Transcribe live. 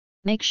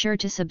Make sure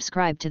to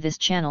subscribe to this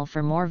channel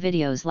for more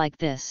videos like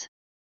this.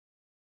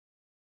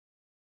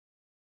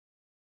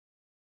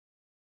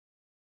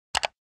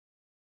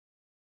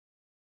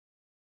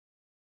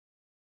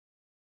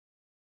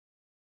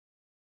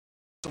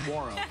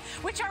 Tomorrow.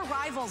 Which are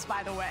rivals,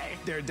 by the way.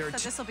 So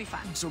this will be fun.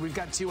 So we've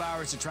got 2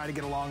 hours to try to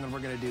get along, and we're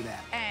going to do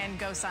that. And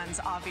go Suns,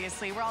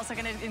 obviously. We're also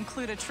going to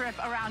include a trip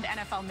around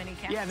NFL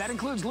minicamps. Yeah, that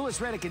includes Louis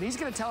Riddick, and he's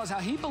going to tell us how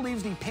he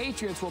believes the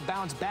Patriots will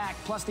bounce back.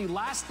 Plus, the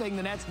last thing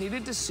the Nets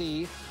needed to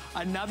see,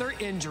 another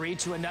injury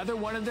to another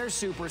one of their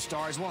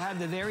superstars. We'll have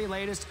the very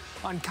latest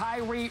on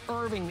Kyrie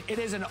Irving. It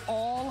is an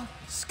all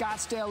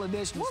Scottsdale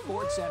edition of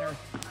SportsCenter.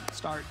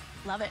 Start.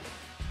 Love it.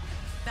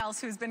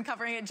 Else who's been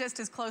covering it just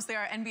as closely,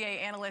 our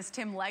NBA analyst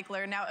Tim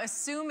Leichler. Now,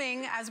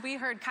 assuming, as we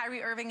heard,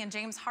 Kyrie Irving and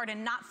James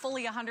Harden not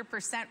fully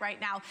 100% right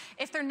now,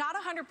 if they're not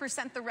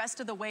 100% the rest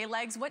of the way,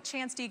 Legs, what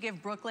chance do you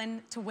give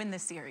Brooklyn to win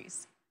this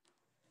series?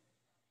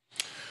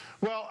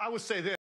 Well, I would say this.